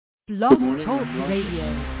Blog Talk and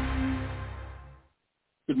Radio.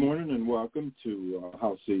 Good morning and welcome to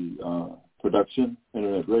House C Production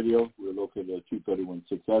Internet Radio. We're located at 231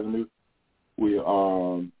 6th Avenue. We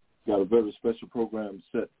got a very special program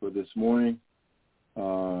set for this morning.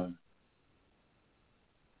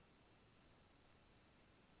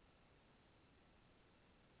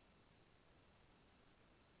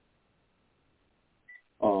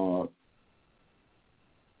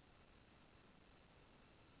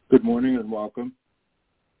 Good morning and welcome.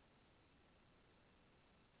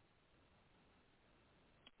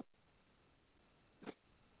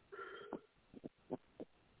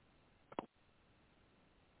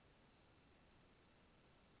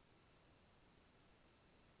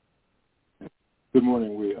 Good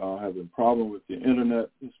morning. We are having a problem with the internet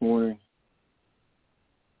this morning.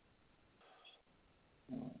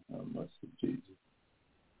 How much of Jesus?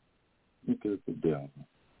 Look at the devil.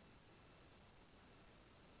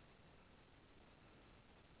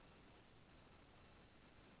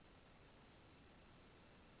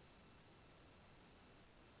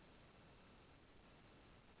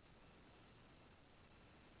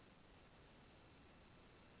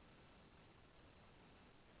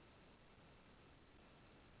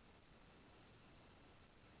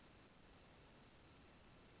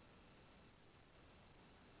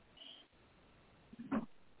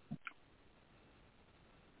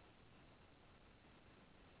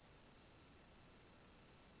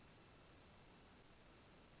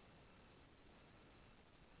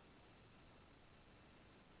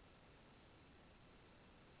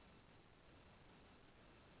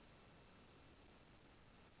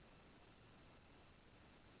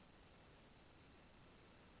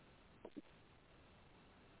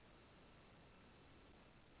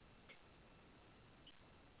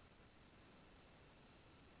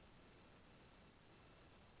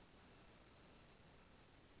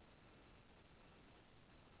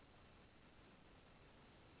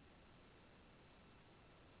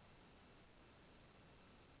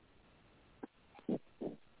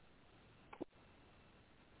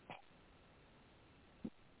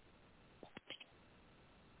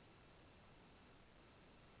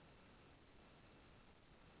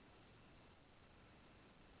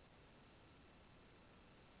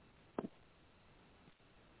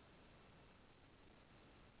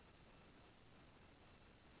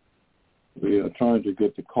 We are trying to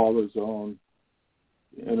get the callers on.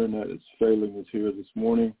 The internet is failing us here this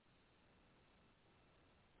morning.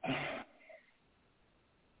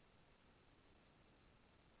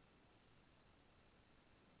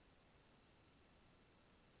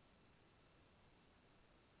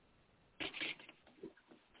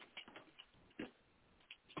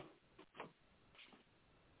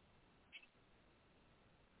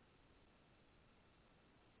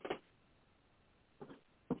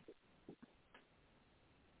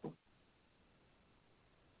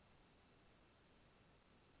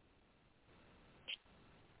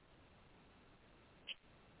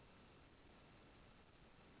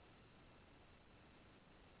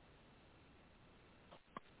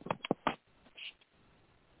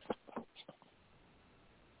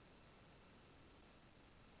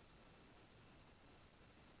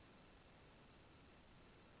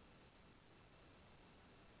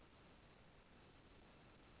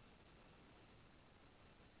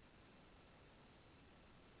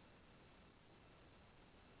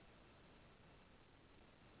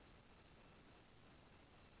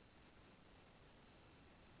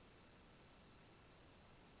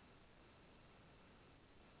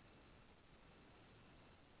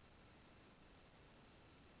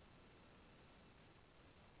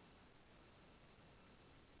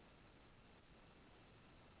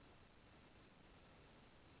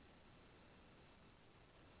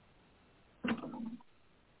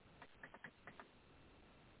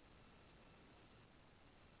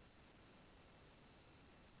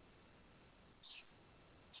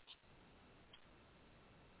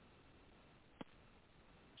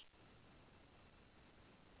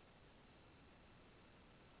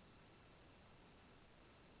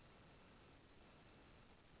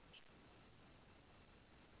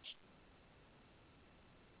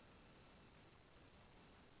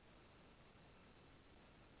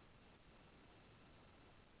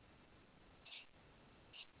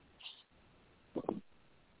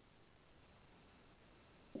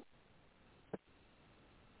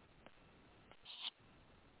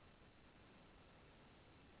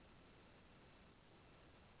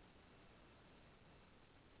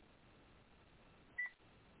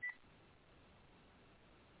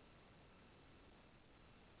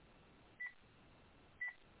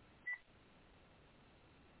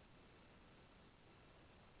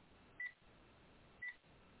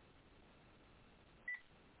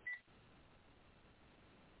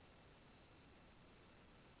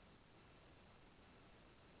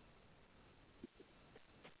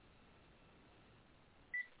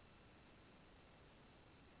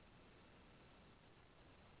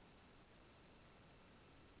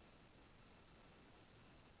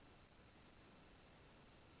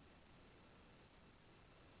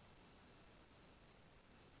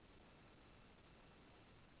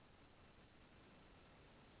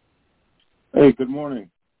 Hey, good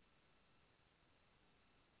morning.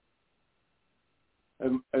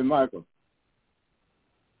 Hey Michael.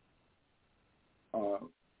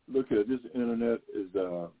 Look here, this internet is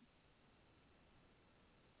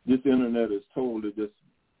totally just,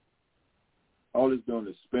 all it's doing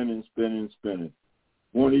is spinning.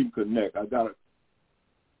 Won't even connect. I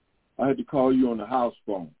had to call you on the house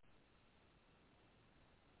phone.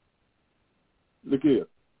 Look here.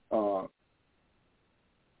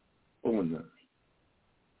 On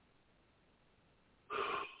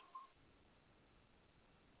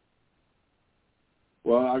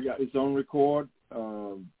well, it's on record,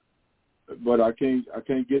 but I can't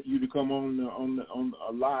get you to come on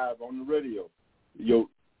live on the radio.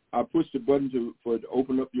 I pushed the button for it to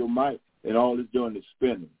open up your mic, and all it's doing is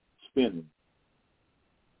spinning.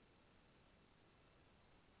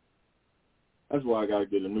 That's why I got to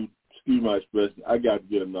get a new. Excuse my expression. I got to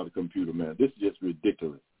get another computer, man. This is just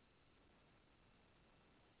ridiculous.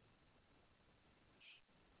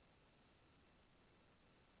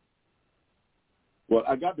 Well,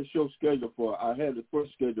 I got the show scheduled I had the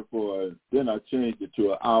first schedule then I changed it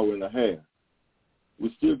to an hour and a half.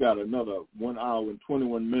 We still got another 1 hour and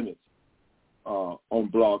 21 minutes on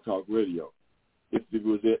Blog Talk Radio if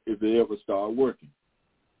they ever start working.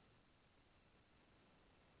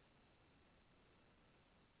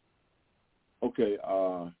 Okay,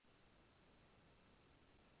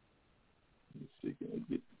 let's see, can I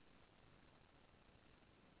get,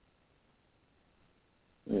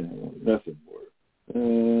 nothing works.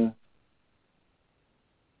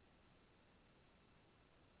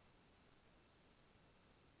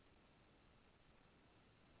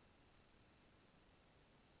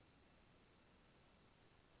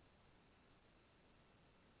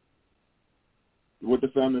 What the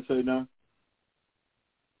family say now?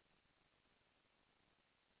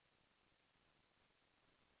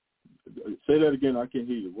 Say that again. I can't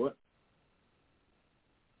hear you. What?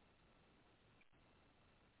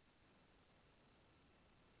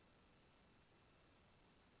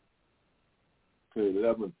 Okay,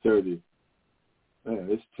 11:30. Man,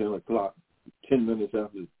 it's 10 o'clock. 10 minutes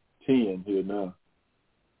after 10 here now.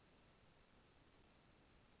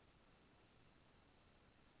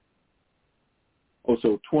 Oh,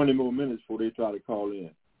 so 20 more minutes before they try to call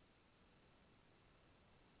in.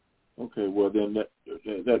 Okay, well then that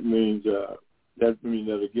means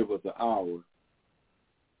that'll give us an hour.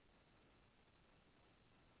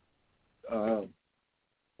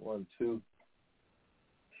 1, 2.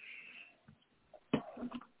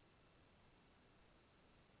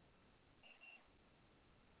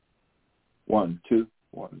 One, two.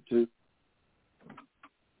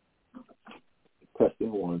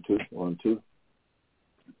 Testing, 1, 2.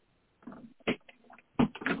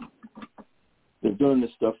 Been doing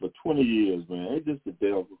this stuff for 20 years, man. It's just the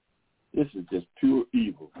devil. This is just pure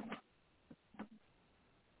evil.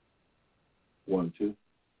 1, 2.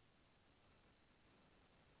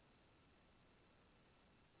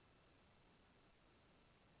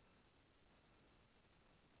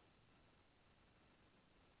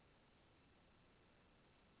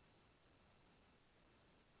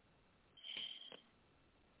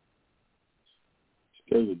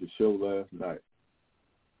 Scheduled the show last night.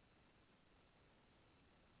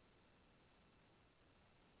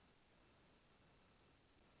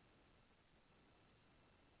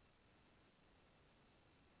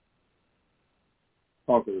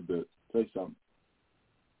 Talk a little bit. Say something.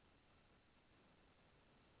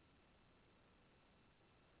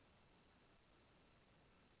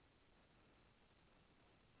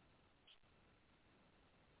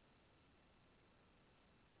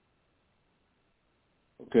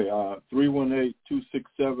 Okay,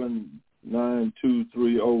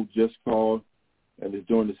 318-267-9230 just called, and it's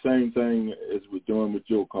doing the same thing as we're doing with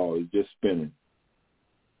your call. It's just spinning.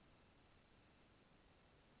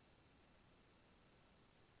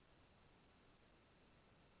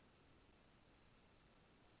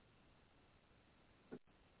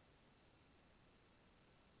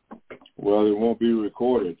 Well, it won't be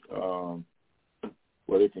recorded. Well,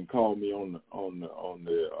 they can call me on the.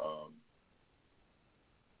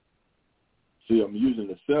 See, I'm using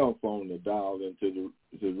the cell phone to dial into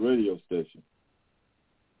the radio station.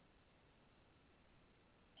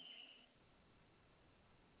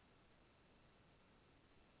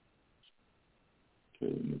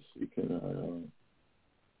 Okay, let me see. Can I?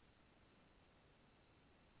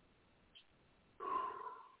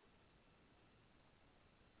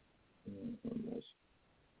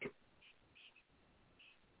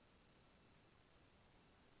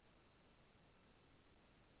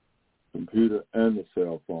 Computer and the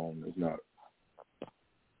cell phone is not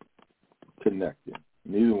connected.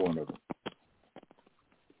 Neither one of them.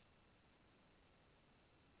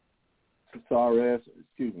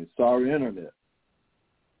 sorry internet.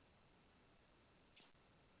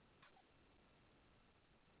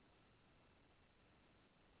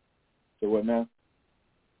 So what now?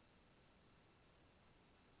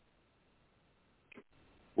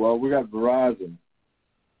 Well, we got Verizon,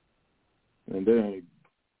 and then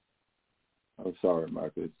I'm sorry,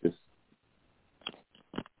 Mark. It's just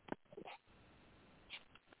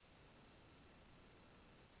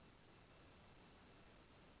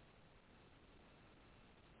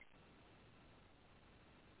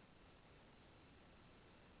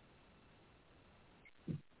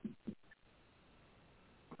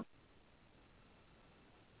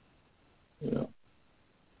yeah.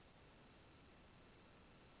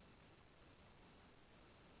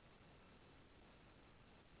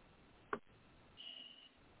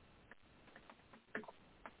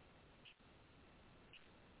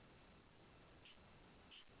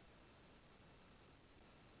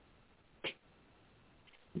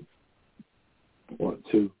 One,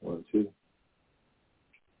 two.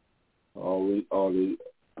 All the.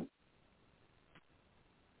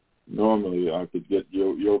 Normally, I could get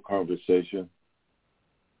your conversation.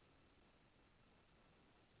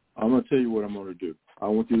 I'm gonna tell you what I'm gonna do. I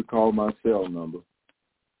want you to call my cell number.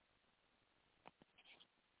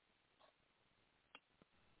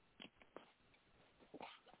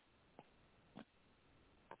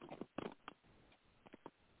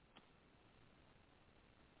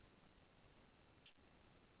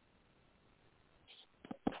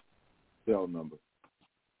 Cell number.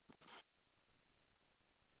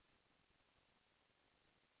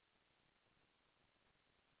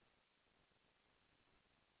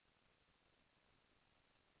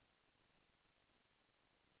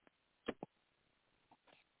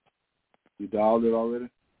 You dialed it already?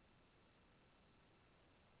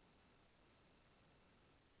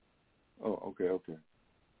 Oh, okay.